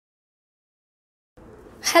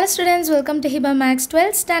Hello students, welcome to Hiba Max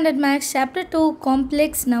 12th Standard Max Chapter 2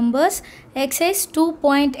 Complex Numbers Exercise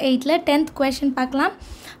 2.8 la 10th question பார்க்கலாம்.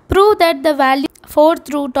 Prove that the value 4th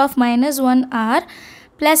root of minus 1 are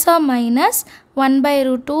plus or minus 1 by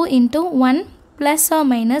root 2 into 1 plus or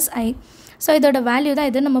minus I. So இதோட value தான்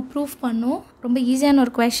இது நம்ம proof பண்ணோம். ரொம்ப ஈஸியான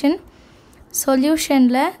ஒரு question.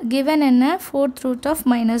 சொல்யூஷனில் given என்ன 4th root of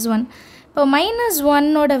minus 1. இப்போ minus 1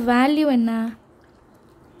 ஓட வேல்யூ என்ன?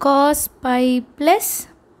 cos pi plus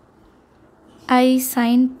I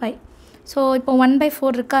sin pi. So இப்போ 1 by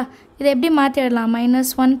 4 இருக்கா, இதை எப்படி மாற்றி எழுதலாம்? minus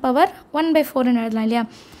 1 power 1 by 4 எழுதலாம் இல்லையா?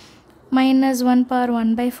 minus 1 power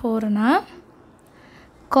 1 by 4னா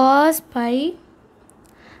cos pi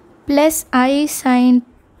plus I sin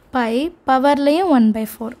pi பவர்லையும் 1 by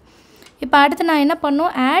 4. இப்போ அடுத்து நான் என்ன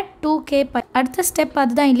பண்ணும்? add 2k pi. அடுத்த ஸ்டெப்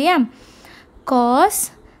அதுதான் இல்லையா? cos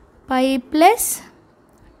pi plus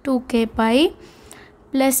 2k pi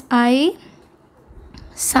plus I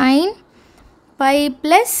sin pi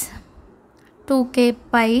plus 2k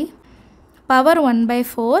pi power 1 by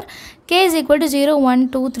 4 k is equal to 0 1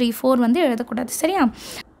 2 3 4 வந்து எழுதக்கூடாது சரியா?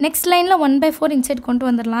 நெக்ஸ்ட் லைனில் 1 by 4 இன்சைட் கொண்டு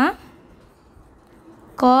வந்துடலாம்.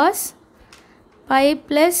 cos pi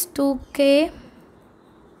plus 2k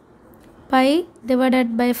pi divided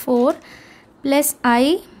by 4 plus I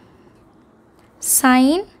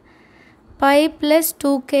sin pi plus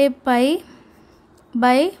 2k pi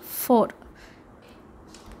by 4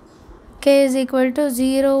 k is equal to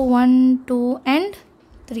 0 1 2 and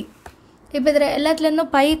 3. இப்போ இதில்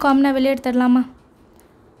எல்லாத்துலேருந்தும் by காமனாக வெளியே எடுத்துடலாமா?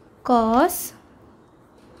 cos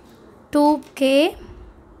 2k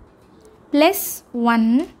plus 1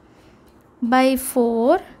 by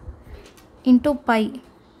 4 into pi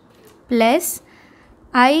plus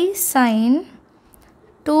I sin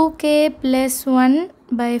 2k plus 1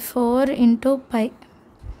 by 4 into pi.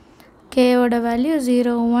 k ஓட value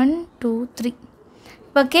 0 1 2 3.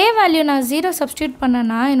 இப்போ k value நான் 0 substitute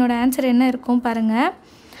பண்ணனா என்னோட answer என்ன இருக்கும் பாருங்கள்.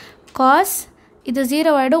 cos இது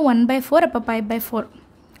 0 ஆகிடும் 1 by 4, அப்போ pi by 4.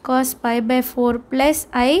 cos pi by 4 plus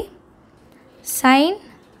I sin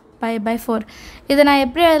pi by 4. இதை நான்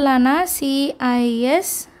எப்படி எழுதலான்னா cis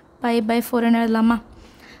pi by 4 எழுதலாமா?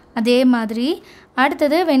 அதே மாதிரி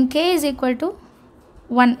அடுத்தது when k is equal to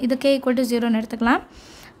 1, இது k equal to 0 எடுத்துக்கலாம்.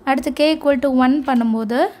 அடுத்து k equal to 1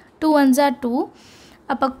 பண்ணும்போது 2 1s are 2,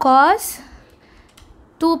 அப்போ cos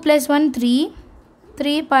 2 plus 1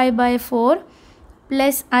 3 pi by 4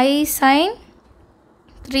 plus I sin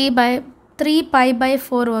 3 pi by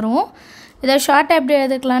 4 வரும். இதை ஷார்ட்டாக எப்படி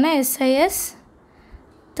எழுதுக்கலான்னா SIS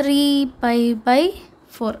 3 pi by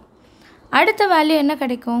 4. அடுத்த வேல்யூ என்ன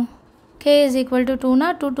கிடைக்கும்? k is equal to 2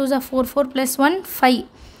 னா 2 2s are 4 4 plus 1 5,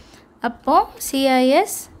 அப்போது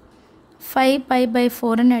CIS 5 pi by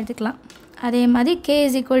 4ன்னு எடுத்துக்கலாம். அதே மாதிரி k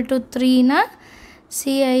is equal to 3 னா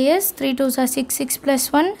CIS 3 2s are 6 6 plus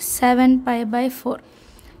 1 7 pi by 4.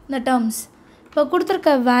 இந்த டேர்ம்ஸ் இப்போ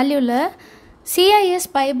கொடுத்துருக்க வேல்யூவில் CIS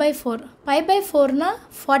pi by 4னா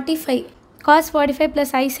 45, cos 45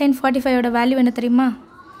 plus I sin 45 ஓட வேல்யூ என்ன தெரியுமா?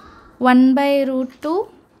 1 by root 2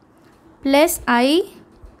 plus I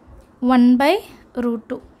 1 by root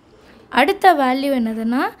 2. அடுத்த வேல்யூ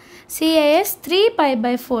என்னதுன்னா CIS 3 pi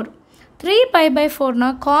by 4. 3 pi by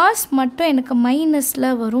 4னா cos மட்டும் எனக்கு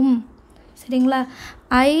மைனஸில் வரும் சரிங்களா?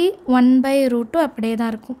 I 1 by root 2 அப்படியே தான்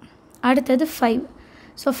இருக்கும். அடுத்தது 5.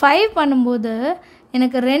 ஸோ 5 பண்ணும்போது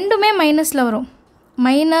எனக்கு ரெண்டுமே மைனஸில் வரும்.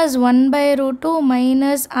 minus 1 by root 2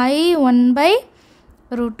 minus I 1 by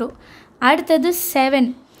root 2. அடுத்தது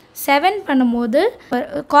 7 பண்ணும்போது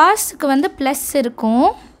காஸ்க்கு வந்து ப்ளஸ் இருக்கும்,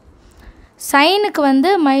 சைனுக்கு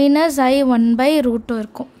வந்து minus I 1 by root 2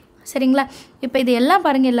 இருக்கும் சரிங்களா? இப்போ இது எல்லாம்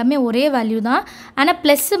பாருங்கள், எல்லாமே ஒரே வேல்யூ தான், ஆனால்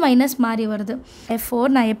ப்ளஸ்ஸு மைனஸ் மாறி வருது. 4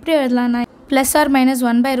 நான் எப்படி எழுதலாம்னா plus R minus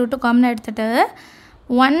 1 by root 2 காமனாக எடுத்துகிட்டு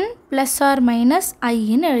 1 ப்ளஸ் ஆர் மைனஸ்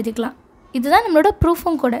ஐன்னு எழுதிக்கலாம். இதுதான் நம்மளோட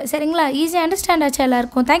ப்ரூஃபும் கூட சரிங்களா? ஈஸியாக அண்டர்ஸ்டாண்ட் ஆச்சு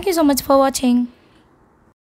எல்லாருக்கும். தேங்க்யூ ஸோ மச் ஃபார் வாட்சிங்.